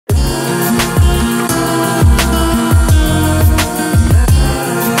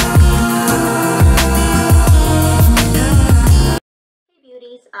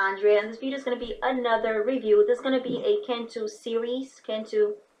this video is going to be another review. This is going to be a CANTU series,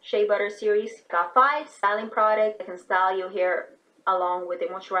 CANTU Shea Butter series. Got 5 styling products that can style your hair along with a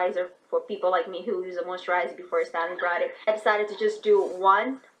moisturizer for people like me who use a moisturizer before a styling product. I decided to just do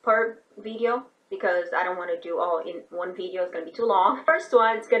 1 per video because I don't want to do all in one video. It's going to be too long. First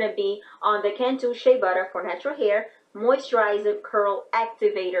one is going to be on the CANTU Shea Butter for natural hair Moisturizing Curl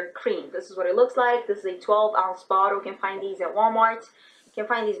Activator Cream. This is what it looks like. This is a 12-ounce bottle. You can find these at Walmart. You can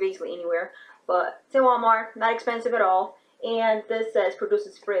find these basically anywhere, but it's in Walmart. Not expensive at all. And this says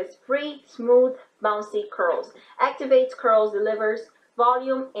produces frizz-free, smooth, bouncy curls. Activates curls, delivers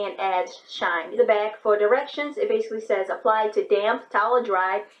volume, and adds shine. The back for directions, it basically says apply to damp, towel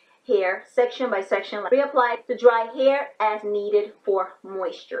dry hair section by section. Reapply to dry hair as needed for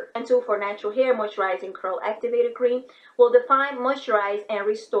moisture. And 2 for natural hair moisturizing curl activator cream will define, moisturize, and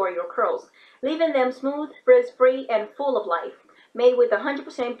restore your curls, leaving them smooth, frizz-free, and full of life. Made with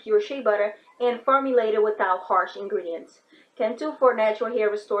 100% pure shea butter and formulated without harsh ingredients. CANTU for natural hair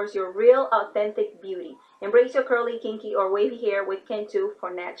restores your real, authentic beauty. Embrace your curly, kinky, or wavy hair with CANTU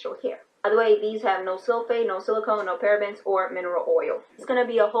for natural hair. By the way, these have no sulfate, no silicone, no parabens, or mineral oil. It's going to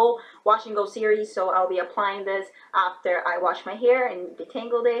be a whole wash and go series, so I'll be applying this after I wash my hair and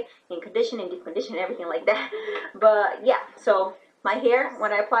detangled it and condition and deep condition and everything like that. But yeah, so my hair,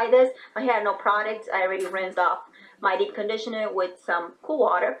 when I apply this, my hair had no products. I already rinsed off my deep conditioner with some cool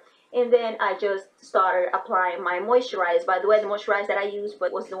water. And then I just started applying my moisturizer. By the way, the moisturizer that I used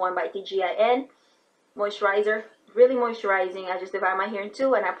was the one by TGIN moisturizer. Really moisturizing. I just divide my hair in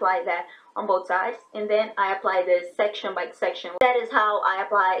 2 and I apply that on both sides. And then I apply this section by section. That is how I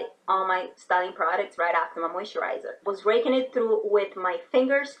apply all my styling products right after my moisturizer. Was raking it through with my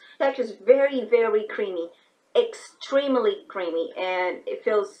fingers. The texture is very, very creamy. Extremely creamy. And it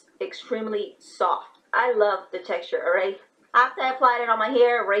feels extremely soft. I love the texture, alright? After I applied it on my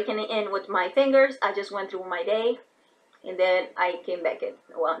hair, raking it in with my fingers, I just went through my day. And then I came back in.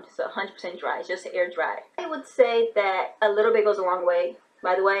 Well, I'm just 100% dry. It's just air dry. I would say that a little bit goes a long way.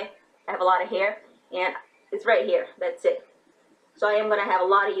 By the way, I have a lot of hair. And it's right here. That's it. So I am going to have a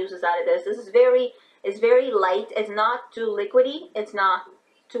lot of uses out of this. This is it's very light. It's not too liquidy. It's not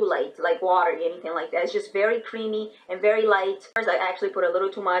too light, like water or anything like that. It's just very creamy and very light. First, I actually put a little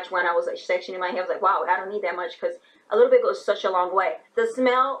too much when I was like sectioning my hair. I was like, wow, I don't need that much because a little bit goes such a long way. The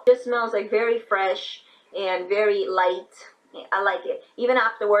smell just smells like very fresh and very light. I like it. Even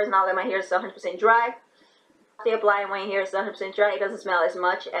afterwards, now that my hair is 100% dry, after applying my hair is 100% dry, it doesn't smell as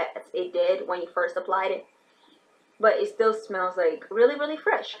much as it did when you first applied it. But it still smells like really, really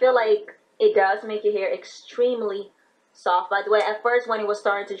fresh. I feel like it does make your hair extremely soft. By the way, at first when it was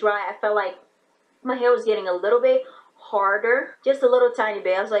starting to dry, I felt like my hair was getting a little bit harder, just a little tiny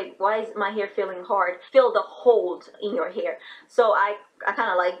bit. I was like, why is my hair feeling hard? Feel the hold in your hair. So I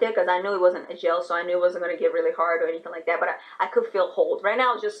kind of liked it because I knew it wasn't a gel, so I knew it wasn't going to get really hard or anything like that, but I could feel hold. Right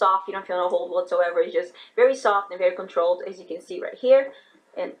now it's just soft. You don't feel no hold whatsoever. It's just very soft and very controlled, as you can see right here.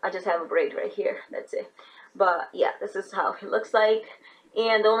 And I just have a braid right here. That's it. But yeah, this is how it looks like.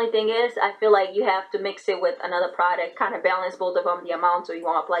 And the only thing is, I feel like you have to mix it with another product, kind of balance both of them, the amount, so you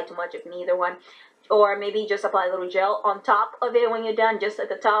won't apply too much of neither one. Or maybe just apply a little gel on top of it when you're done, just at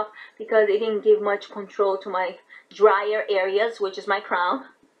the top, because it didn't give much control to my drier areas, which is my crown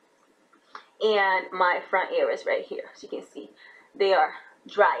and my front areas right here. So you can see they are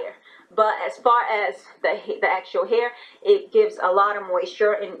drier. But as far as the actual hair, it gives a lot of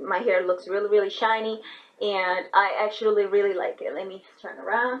moisture and my hair looks really, really shiny. And I actually really like it. Let me turn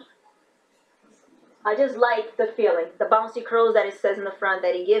around. I just like the feeling, the bouncy curls that it says in the front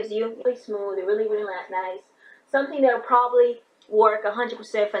that it gives you. Really smooth, really, really nice. Something that will probably work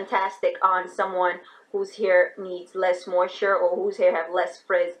 100% fantastic on someone whose hair needs less moisture or whose hair have less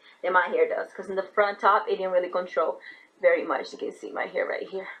frizz than my hair does. Because in the front top, it didn't really control very much. You can see my hair right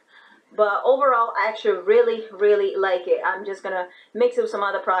here. But overall, I actually really, really like it. I'm just going to mix it with some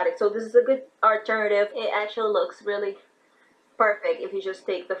other products. So this is a good alternative. It actually looks really perfect if you just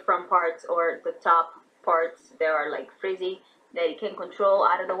take the front parts or the top parts that are like frizzy that you can control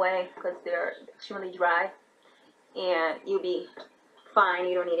out of the way because they're extremely dry, and you'll be fine.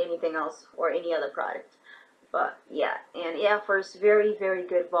 You don't need anything else or any other product. But yeah, and it offers very, very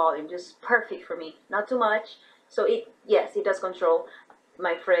good volume, just perfect for me. Not too much. So yes, it does control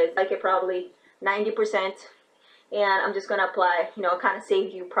my frizz. Like it probably 90%. And I'm just gonna apply, you know, kind of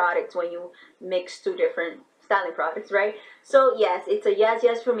save you products when you mix 2 different styling products, right? So yes, it's a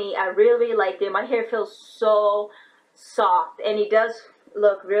yes for me. I really, really liked it. My hair feels so soft, and it does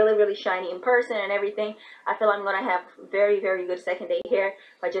look really, really shiny in person and everything. I feel I'm gonna have very, very good second day hair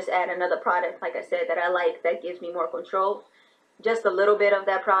if I just add another product, like I said, that I like, that gives me more control just a little bit of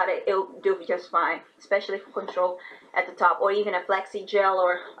that product, it'll do just fine, especially for control at the top, or even a flexi gel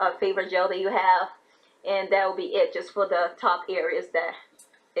or a favorite gel that you have, and that will be it just for the top areas. That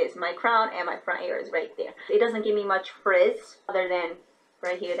is my crown and my front areas right there. It doesn't give me much frizz other than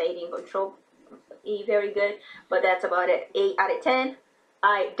right here, the 18 control very good, but that's about it. 8 out of 10.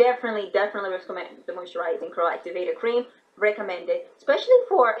 I definitely recommend the Moisturizing Curl Activator Cream. Recommend it, especially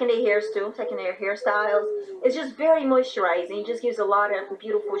for secondary hairs too, secondary hairstyles. It's just very moisturizing. It just gives a lot of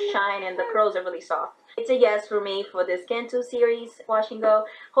beautiful shine, and the curls are really soft. It's a yes for me for this CANTU series wash and go.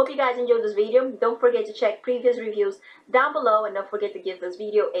 Hope you guys enjoyed this video. Don't forget to check previous reviews down below, and don't forget to give this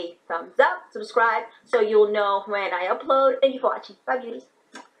video a thumbs up, subscribe, so you'll know when I upload. Thank you for watching. Bye, beauties.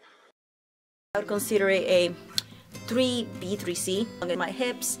 I would consider it a 3B, 3C on my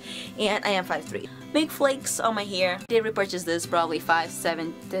hips, and I am 5'3". Big flakes on my hair. Did repurchase this probably 5,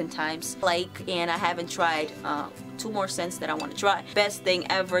 7, 10 times. And I haven't tried 2 more scents that I want to try. Best thing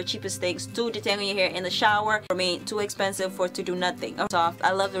ever, cheapest things to detangle your hair in the shower. For me, too expensive for to do nothing. Soft.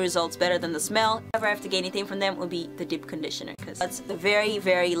 I love the results better than the smell. If I ever have to get anything from them, would be the deep conditioner, because that's the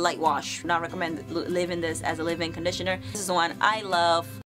very light wash. Not recommend leaving this as a leave-in conditioner. This is the one I love.